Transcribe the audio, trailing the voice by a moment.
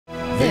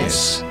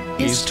This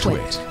is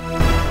Twit.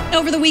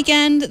 Over the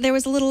weekend, there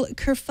was a little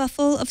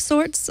kerfuffle of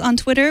sorts on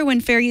Twitter when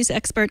fair use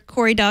expert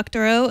Corey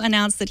Doctorow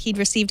announced that he'd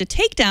received a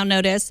takedown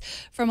notice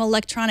from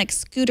electronic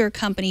scooter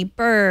company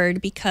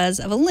Bird because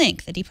of a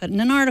link that he put in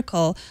an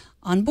article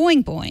on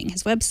Boing Boing,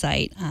 his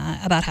website,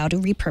 about how to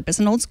repurpose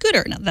an old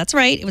scooter. Now, that's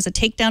right. It was a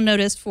takedown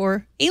notice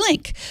for a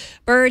link.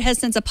 Bird has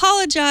since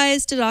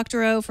apologized to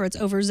Doctorow for its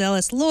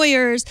overzealous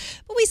lawyers,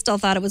 but we still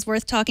thought it was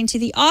worth talking to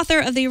the author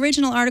of the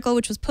original article,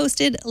 which was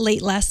posted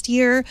late last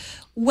year.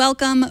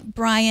 Welcome,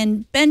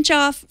 Brian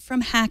Benchoff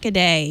from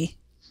Hackaday.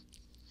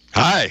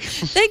 Hi.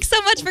 Thanks so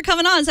much for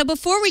coming on. So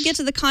before we get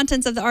to the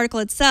contents of the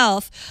article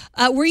itself,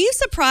 were you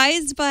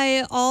surprised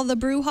by all the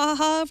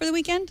brouhaha over the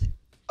weekend?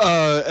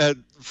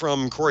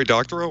 From Corey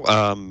Doctorow?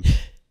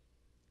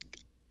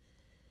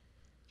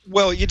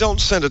 Well, you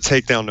don't send a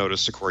takedown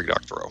notice to Corey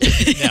Doctorow.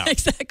 No.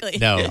 Exactly.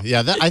 No,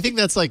 yeah, I think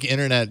that's like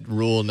internet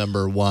rule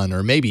number 1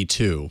 or maybe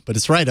 2, but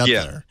it's right up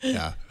there.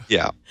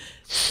 Yeah.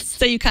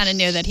 So you kind of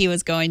knew that he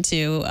was going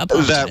to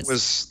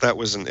apologize. That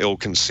was an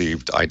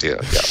ill-conceived idea,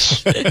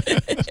 yes.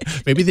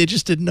 Maybe they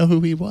just didn't know who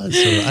he was.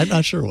 So I'm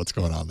not sure what's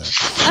going on there.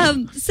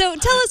 So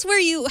tell us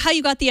how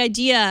you got the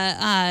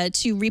idea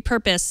to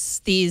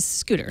repurpose these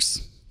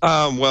scooters.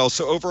 Well,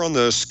 so over on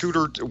the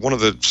one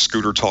of the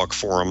Scooter Talk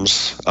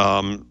forums,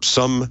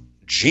 some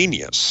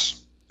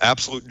genius,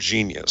 absolute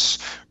genius,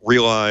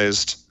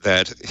 realized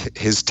that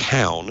his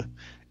town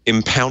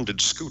impounded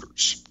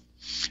scooters,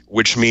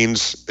 which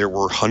means there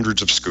were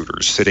hundreds of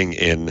scooters sitting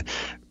in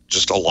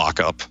just a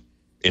lockup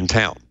in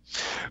town.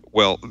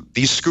 Well,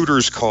 these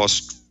scooters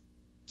cost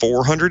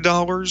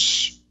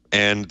 $400,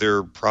 and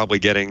they're probably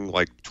getting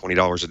like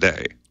 $20 a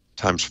day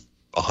times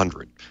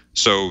 100.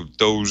 So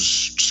those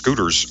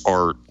scooters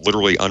are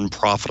literally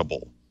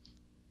unprofitable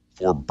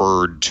for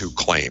Bird to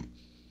claim.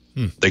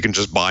 They can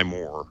just buy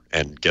more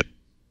and get,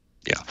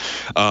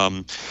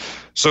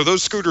 so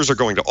those scooters are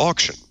going to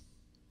auction,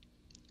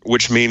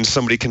 which means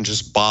somebody can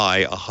just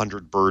buy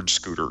 100 Bird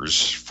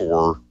scooters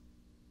for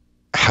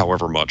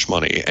however much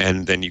money,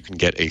 and then you can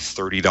get a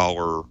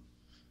 $30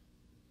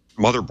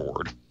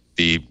 motherboard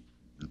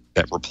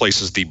that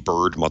replaces the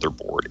Bird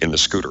motherboard in the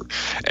scooter,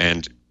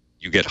 and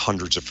you get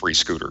hundreds of free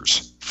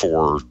scooters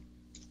for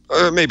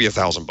maybe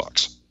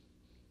 $1,000.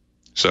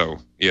 So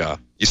yeah,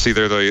 you see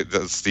there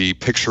that's the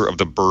picture of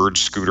the Bird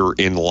scooter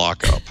in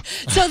lockup.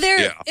 So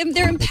they're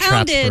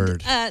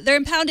impounded. They're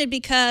impounded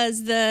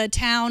because the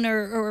town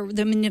or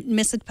the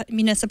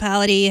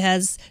municipality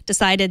has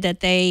decided that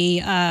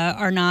they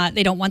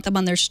don't want them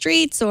on their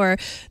streets, or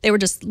they were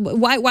just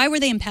why were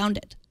they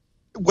impounded?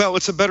 Well,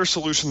 it's a better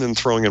solution than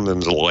throwing them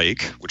into the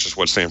lake, which is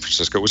what San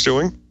Francisco was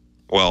doing.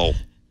 Well,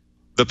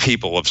 the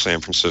people of San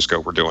Francisco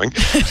were doing.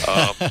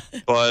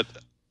 But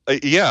they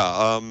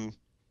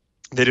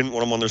didn't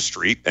want them on their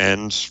street,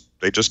 and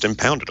they just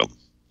impounded them.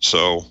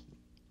 So,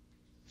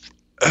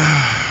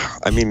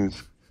 I mean,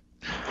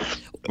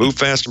 move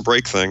fast and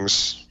break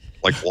things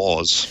like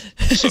laws.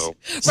 So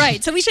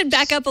right. So we should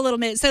back up a little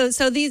bit.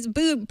 So these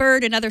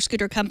Bird and other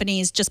scooter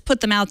companies just put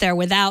them out there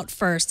without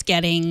first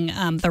getting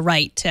the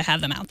right to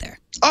have them out there.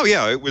 Oh,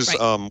 yeah. It was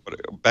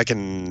back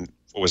in...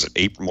 what was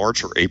it,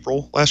 March or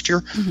April last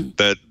year,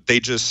 that they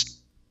just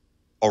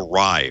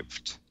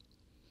arrived.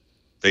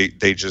 They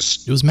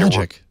just... It was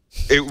magic.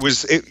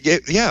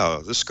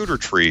 The scooter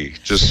tree,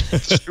 just the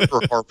scooter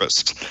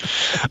harvest.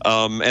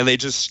 And they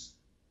just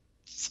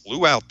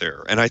flew out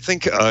there. And I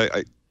think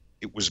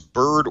it was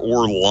Bird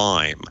or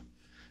Lime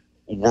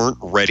weren't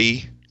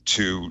ready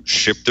to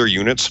ship their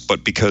units,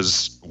 but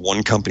because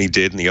one company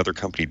did and the other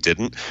company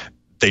didn't,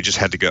 they just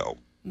had to go.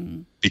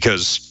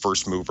 Because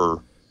first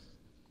mover...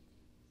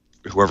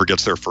 whoever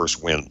gets there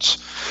first wins.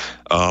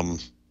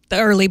 The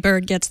early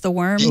bird gets the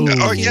worm. Ooh.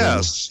 Oh,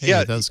 yes. Hey,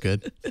 yeah, that was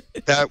good.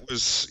 That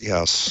was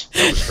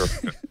very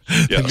good.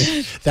 Yes. I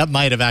mean, that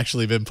might have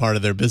actually been part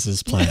of their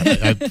business plan.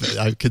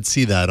 I could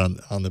see that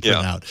on the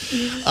printout.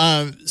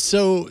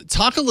 So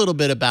talk a little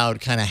bit about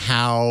kind of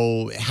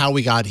how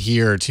we got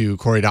here to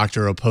Corey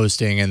Doctorow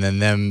posting and then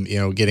them,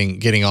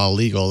 getting all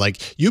legal.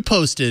 Like, you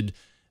posted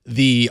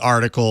the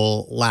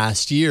article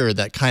last year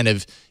that kind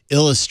of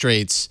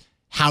illustrates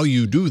how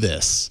you do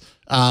this.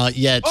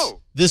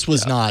 This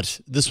was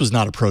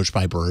not approached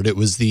by Bird. It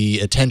was the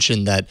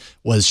attention that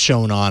was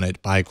shown on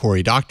it by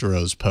Corey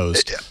Doctorow's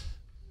post.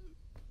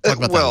 Talk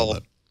about that a little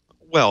bit.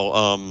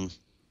 Well,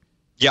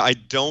 I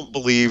don't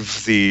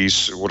believe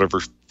whatever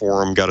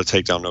forum got a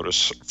takedown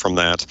notice from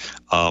that.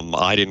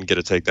 I didn't get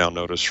a takedown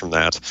notice from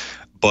that,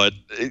 but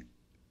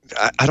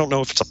I don't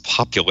know if it's a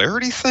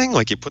popularity thing.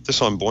 Like, you put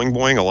this on Boing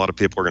Boing, a lot of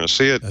people are going to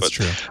see it. That's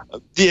true.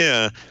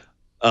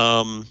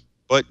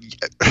 But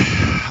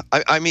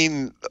I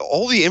mean,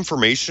 all the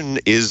information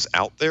is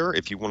out there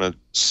if you want to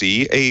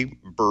see a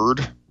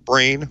bird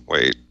brain.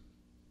 Wait,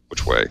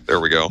 which way? There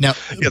we go. Now,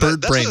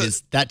 bird brain,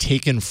 is that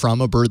taken from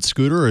a Bird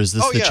scooter, or is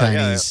this the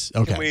Chinese?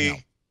 Yeah.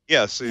 Okay.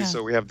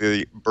 So we have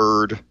the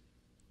Bird.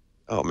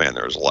 Oh, man,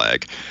 there's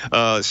lag.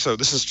 So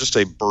this is just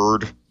a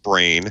Bird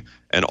brain,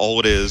 and all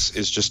it is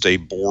just a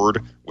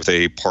board with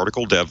a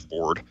particle dev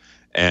board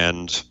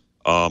and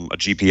a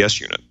GPS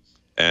unit.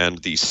 And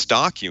the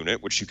stock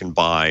unit, which you can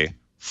buy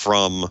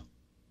from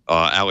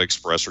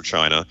AliExpress or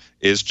China,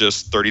 is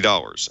just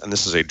 $30. And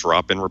this is a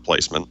drop-in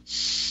replacement.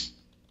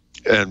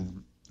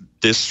 And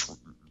this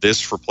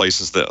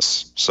replaces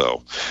this.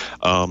 So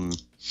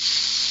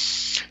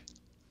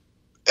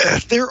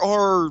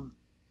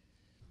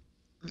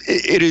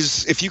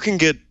if you can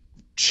get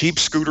cheap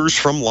scooters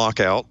from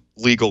Lockout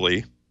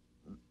legally,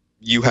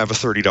 you have a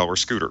 $30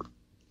 scooter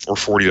or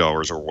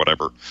 $40 or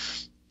whatever.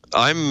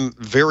 I'm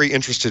very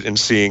interested in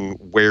seeing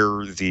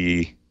where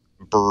the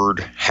bird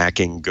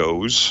hacking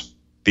goes,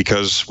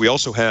 because we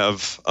also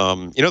have,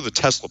 the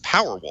Tesla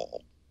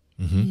Powerwall.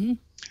 Mm-hmm.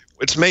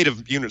 It's made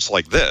of units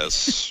like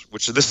this,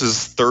 which this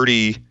is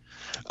 30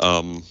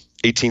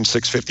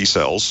 18650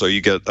 cells. So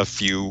you get a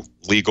few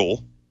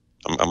legal,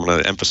 I'm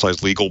going to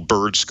emphasize legal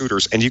bird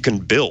scooters, and you can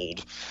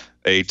build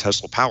a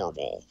Tesla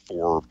Powerwall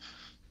for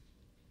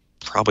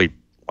probably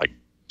like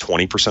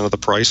 20% of the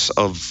price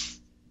of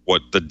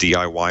what the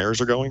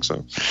DIYers are going.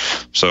 So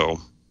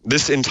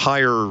this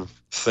entire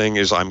thing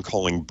is I'm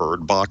calling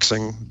bird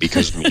boxing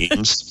because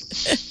memes.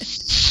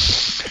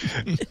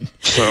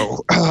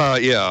 So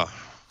yeah.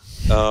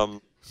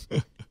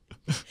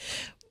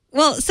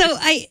 Well, so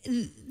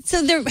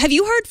there, have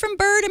you heard from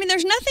Bird? I mean,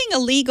 there's nothing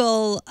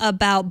illegal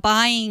about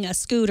buying a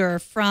scooter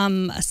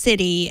from a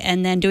city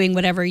and then doing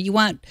whatever you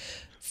want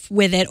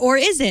with it, or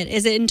is it?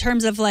 Is it in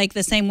terms of like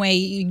the same way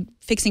you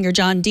fixing your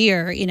John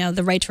Deere?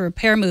 The right to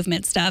repair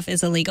movement stuff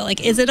is illegal.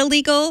 Like, is it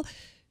illegal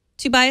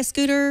to buy a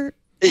scooter?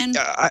 And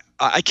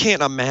I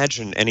can't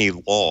imagine any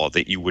law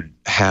that you would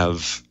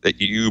have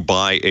that you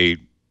buy a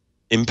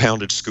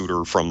impounded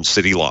scooter from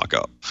city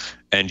lockup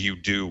and you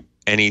do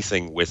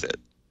anything with it.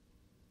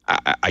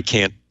 I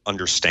can't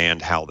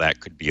understand how that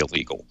could be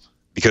illegal,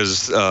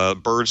 because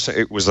Birds,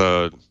 it was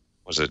the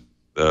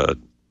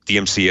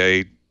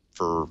DMCA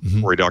for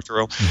Corey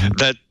Doctorow,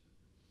 that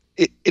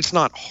it's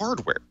not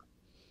hardware.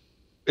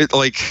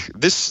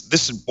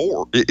 This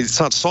board, it's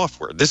not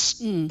software.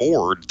 This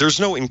board, there's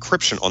no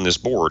encryption on this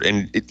board,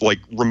 and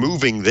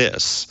removing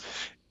this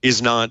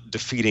is not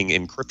defeating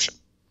encryption.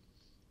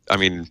 I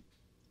mean,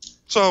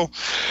 so.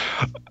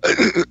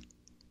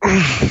 And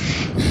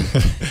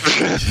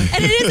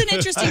it is an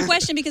interesting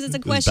question, because it's a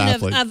question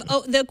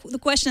the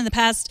question in the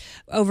past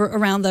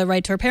around the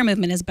right to repair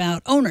movement is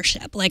about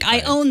ownership. Like, I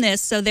own this,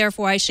 so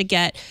therefore I should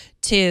get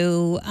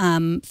to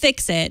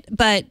fix it.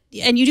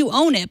 And you do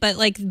own it, but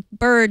like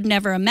Bird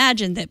never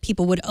imagined that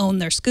people would own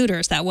their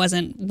scooters. That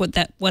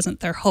wasn't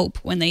their hope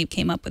when they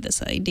came up with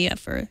this idea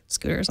for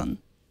scooters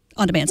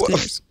on-demand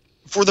scooters.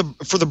 For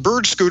the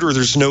Bird scooter,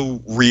 there's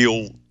no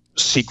real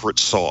secret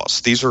sauce.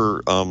 These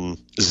are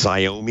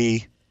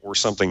Xiaomi or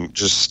something,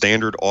 just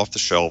standard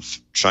off-the-shelf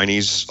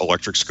Chinese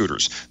electric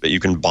scooters that you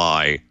can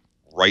buy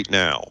right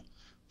now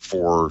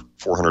for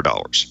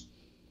 $400.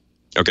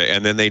 Okay,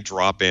 and then they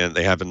drop in,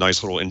 they have a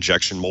nice little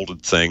injection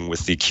molded thing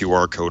with the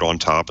QR code on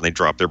top, and they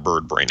drop their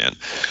Bird brain in.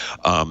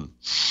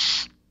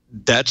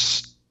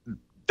 That's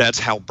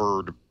how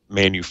Bird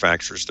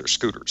manufactures their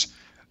scooters.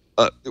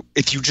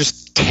 If you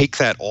just take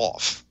that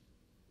off,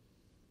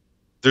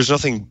 there's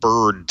nothing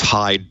Bird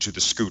tied to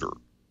the scooter.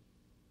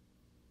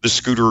 The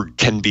scooter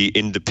can be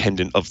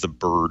independent of the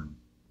Bird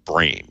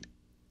brain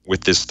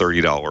with this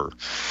 $30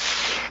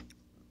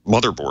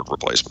 motherboard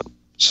replacement.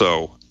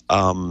 So,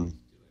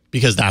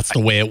 because that's the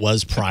way it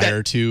was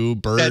prior to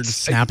Bird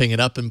snapping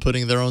it up and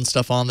putting their own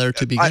stuff on there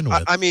to begin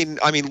with. I mean,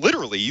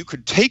 literally, you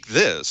could take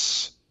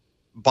this,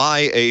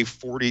 buy a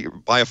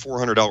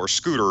 $400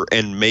 scooter,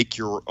 and make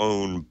your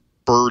own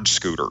Bird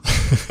scooter,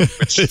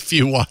 if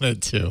you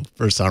wanted to,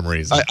 for some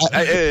reason.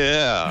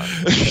 Yeah.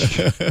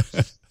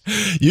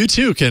 You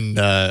too can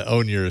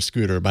own your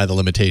scooter by the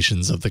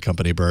limitations of the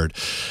company Bird.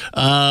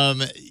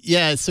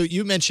 Yeah, so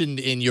you mentioned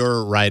in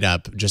your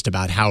write-up just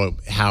about how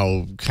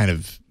kind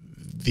of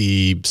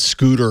the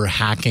scooter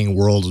hacking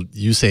world,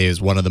 you say,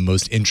 is one of the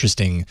most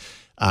interesting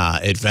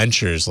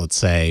adventures, let's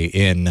say,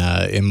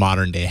 in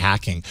modern day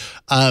hacking.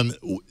 I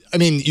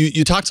mean,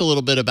 you talked a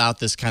little bit about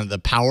this kind of the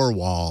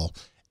Powerwall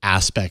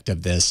aspect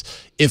of this.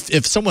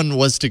 If someone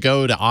was to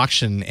go to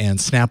auction and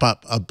snap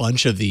up a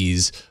bunch of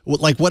these,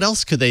 what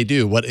else could they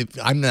do?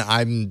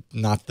 I'm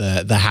not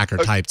the hacker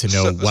type to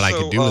know what I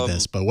could do with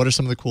this, but what are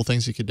some of the cool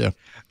things you could do?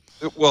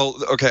 Well,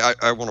 okay,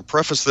 I want to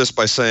preface this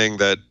by saying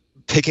that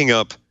picking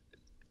up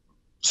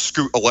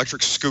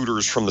electric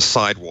scooters from the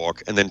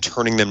sidewalk and then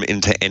turning them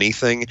into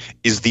anything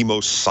is the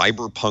most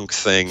cyberpunk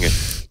thing.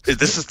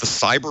 This is the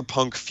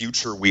cyberpunk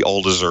future we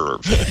all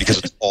deserve, because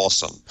it's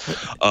awesome.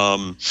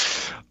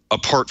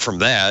 Apart from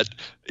that,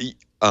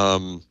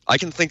 I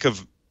can think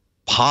of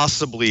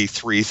possibly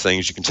 3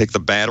 things. You can take the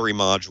battery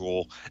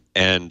module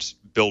and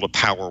build a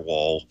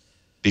Powerwall,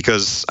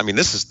 because I mean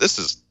this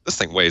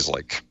thing weighs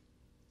like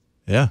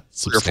 3 or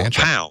 4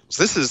 pounds.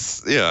 This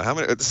is how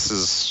many? This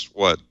is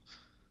what,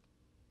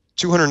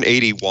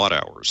 280 watt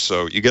hours.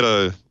 So you get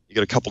a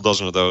couple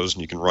dozen of those,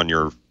 and you can run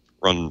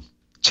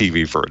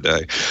TV for a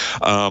day.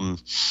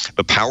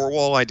 The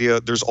Powerwall idea.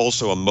 There's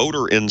also a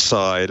motor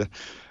inside.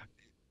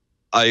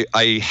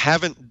 I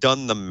haven't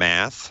done the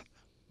math,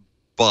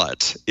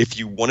 But if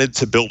you wanted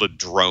to build a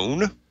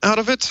drone out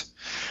of it,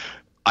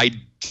 I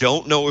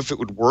don't know if it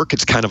would work.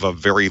 It's kind of a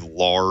very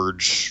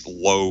large,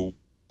 low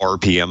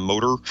RPM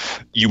motor.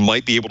 You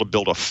might be able to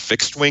build a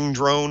fixed wing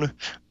drone,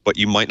 but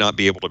you might not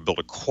be able to build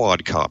a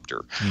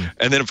quadcopter.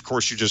 And then, of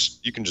course,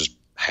 you can just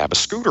have a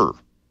scooter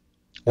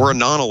or a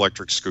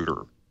non-electric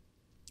scooter.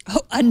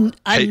 Oh, a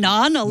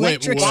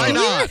non-electric wait, scooter? Why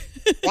not?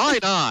 Why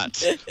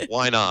not?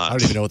 Why not? I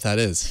don't even know what that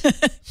is.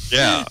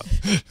 Yeah.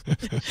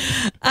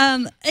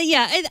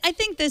 I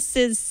think this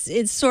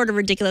is sort of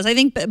ridiculous. I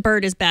think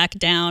Bird is back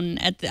down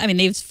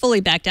they've fully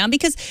backed down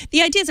because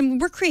the idea is,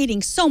 we're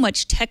creating so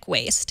much tech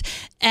waste,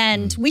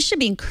 and we should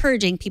be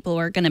encouraging people who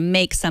are going to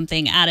make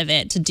something out of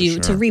it to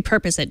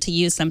repurpose it to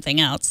use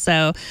something else.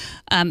 So,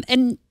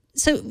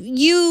 So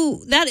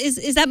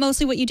is that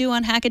mostly what you do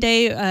on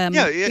Hackaday?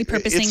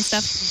 Repurposing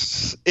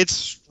stuff?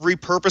 It's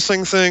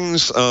repurposing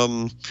things.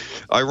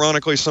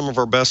 Ironically, some of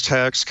our best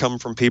hacks come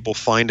from people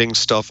finding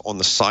stuff on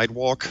the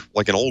sidewalk,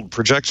 like an old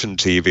projection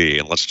TV,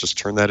 and let's just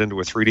turn that into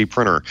a 3D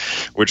printer,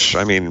 which,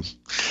 I mean,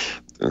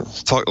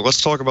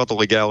 let's talk about the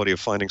legality of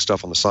finding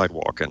stuff on the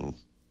sidewalk and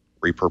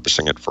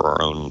repurposing it for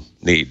our own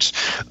needs.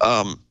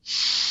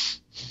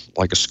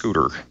 Like a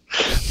scooter.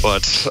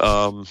 But...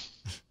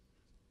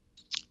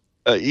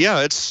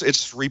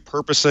 it's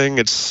repurposing.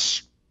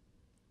 It's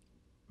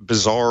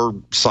bizarre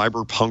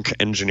cyberpunk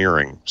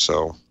engineering.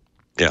 So,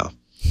 yeah.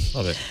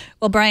 Love it.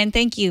 Well, Brian,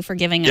 thank you for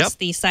giving us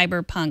the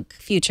cyberpunk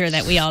future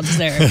that we all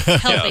deserve,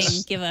 helping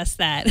give us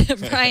that.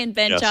 Brian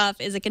Benchoff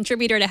is a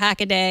contributor to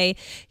Hackaday.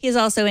 He is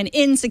also an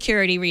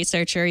insecurity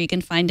researcher. You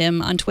can find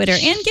him on Twitter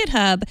and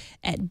GitHub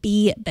at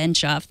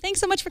bbenchoff. Thanks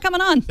so much for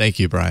coming on. Thank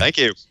you, Brian. Thank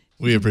you.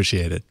 We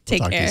appreciate it.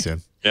 Take care. Talk to you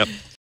soon. Yep.